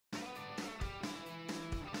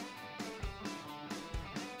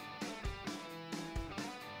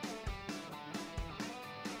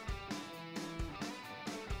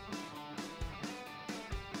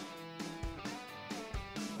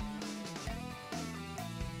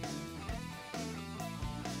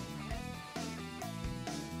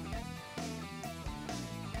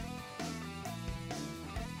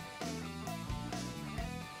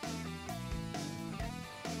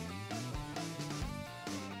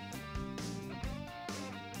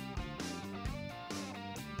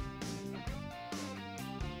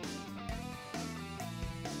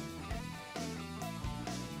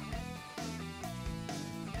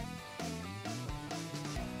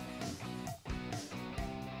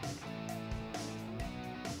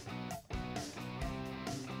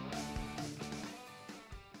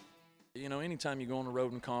know, anytime you go on the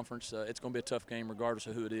road in conference, it's going to be a tough game regardless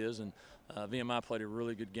of who it is. And VMI played a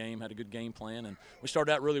really good game, had a good game plan, and we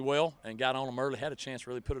started out really well and got on them early, had a chance to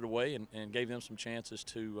really put it away, and gave them some chances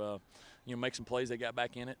to, you know, make some plays. They got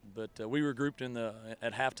back in it, but we regrouped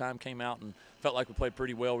at halftime, came out and felt like we played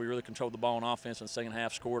pretty well. We really controlled the ball on offense in the second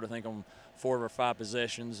half, scored I think on 4 of our 5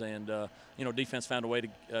 possessions, and you know, defense found a way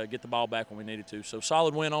to get the ball back when we needed to. So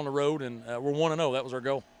solid win on the road, and we're 1-0. That was our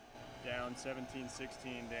goal. Down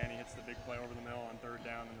 17-16, Danny hits the big play over the middle on 3rd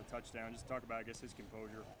down and the touchdown. Just talk about, I guess, his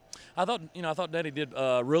composure. I thought Danny did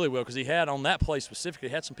really well, because he had on that play specifically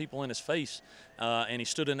had some people in his face, and he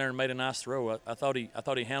stood in there and made a nice throw. I thought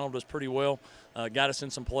he handled us pretty well, got us in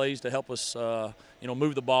some plays to help us, you know,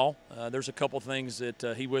 move the ball. There's a couple things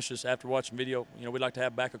that he wishes after watching video, you know, we'd like to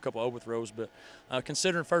have back a couple overthrows, but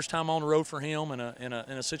considering first time on the road for him in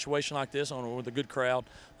a situation like this with a good crowd,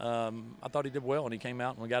 I thought he did well, and he came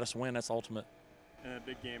out and we got us a win. That's ultimate. And a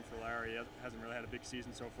big game for Larry. He hasn't really had a big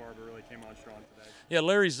season so far, but really came on strong today. Yeah,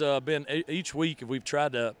 Larry's been each week we've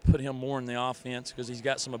tried to put him more in the offense because he's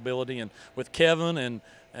got some ability. And with Kevin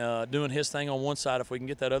and doing his thing on one side, if we can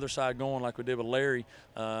get that other side going like we did with Larry,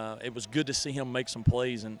 it was good to see him make some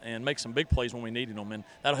plays and make some big plays when we needed them. And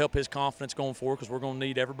that'll help his confidence going forward, because we're going to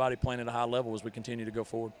need everybody playing at a high level as we continue to go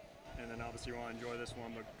forward. And then obviously you want to enjoy this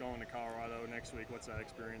one, but going to Colorado next week, what's that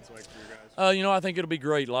experience like for you guys? You know, I think it'll be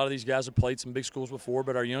great. A lot of these guys have played some big schools before,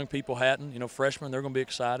 but our young people hadn't. You know, freshmen, they're going to be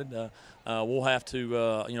excited. We'll have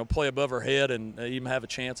to, you know, play above our head and even have a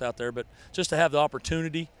chance out there. But just to have the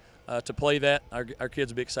opportunity to play that, our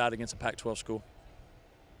kids will be excited against a Pac-12 school.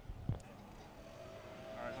 All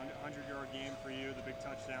right, 100-yard game for you, the big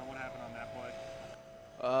touchdown. What happened on that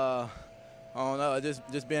play? I don't know,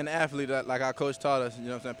 just being an athlete, like our coach taught us, you know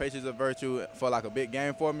what I'm saying, patience is a virtue for like a big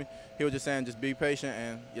game for me. He was just saying just be patient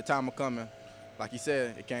and your time will come, and like he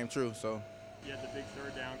said, it came true. So. You had the big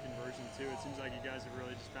 3rd down conversion too. It seems like you guys have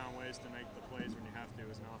really just found ways to make the plays when you have to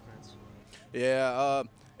as an offense. Yeah,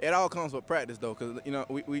 it all comes with practice though, because you know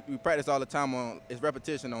we practice all the time on it's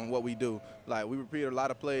repetition on what we do. Like we repeat a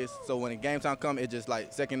lot of plays, so when the game time comes, it's just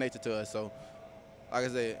like second nature to us. So, like I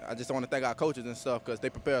said, I just want to thank our coaches and stuff because they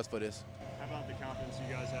prepare us for this. How about the confidence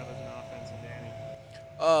you guys have as an offense and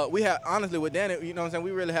Danny? We have, honestly, with Danny, you know what I'm saying, we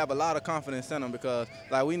really have a lot of confidence in him because,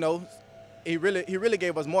 like, we know he really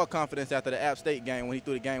gave us more confidence after the App State game when he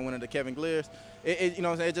threw the game winner to Kevin Gliers. You know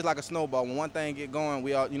what I'm saying, it's just like a snowball. When one thing get going,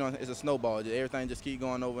 we all, you know, it's a snowball. Everything just keep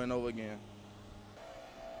going over and over again.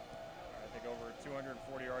 I think over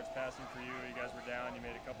 240 yards passing for you. You guys were down. You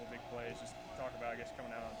made a couple big plays. Just talk about, I guess,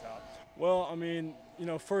 coming out on top. Well, I mean, you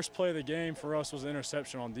know, first play of the game for us was an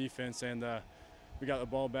interception on defense, and we got the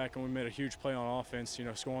ball back and we made a huge play on offense, you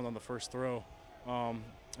know, scoring on the first throw. And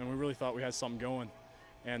we really thought we had something going.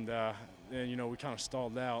 And then, you know, we kind of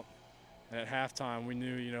stalled out. And at halftime, we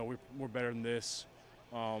knew, you know, we're better than this.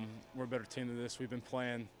 We're a better team than this. We've been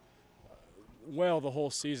playing well the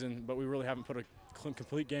whole season, but we really haven't put a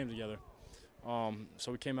complete game together.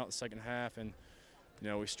 So we came out the second half and, you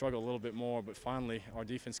know, we struggled a little bit more, but finally our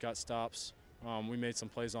defense got stops. We made some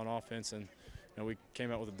plays on offense, and you know, we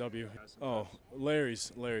came out with a W. Oh,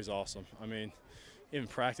 Larry's awesome. I mean, in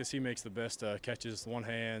practice he makes the best catches, one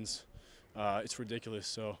hands. It's ridiculous.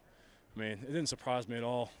 So, I mean, it didn't surprise me at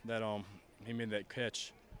all that he made that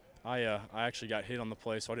catch. I actually got hit on the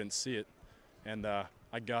play, so I didn't see it, and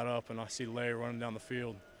I got up and I see Larry running down the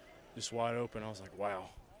field, just wide open. I was like, wow,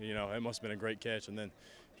 you know, it must have been a great catch. And then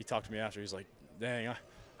he talked to me after. He's like, dang,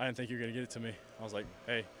 I didn't think you were going to get it to me. I was like,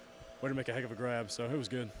 hey, way to make a heck of a grab. So it was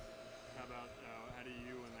good. How about how do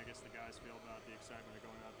you and I guess the guys feel about the excitement of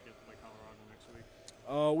going out to get to play Colorado next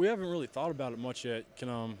week? We haven't really thought about it much yet,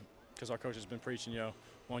 because our coach has been preaching, you know,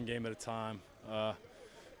 one game at a time.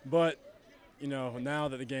 But you know, now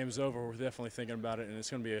that the game is over, we're definitely thinking about it, and it's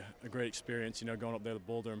going to be a great experience. You know, going up there to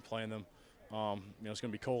Boulder and playing them. You know, it's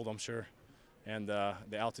going to be cold, I'm sure, and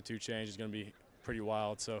the altitude change is going to be pretty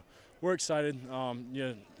wild. So we're excited.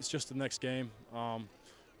 Yeah, it's just the next game.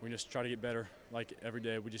 We just try to get better. Like every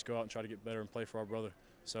day, we just go out and try to get better and play for our brother.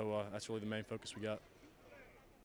 So that's really the main focus we got.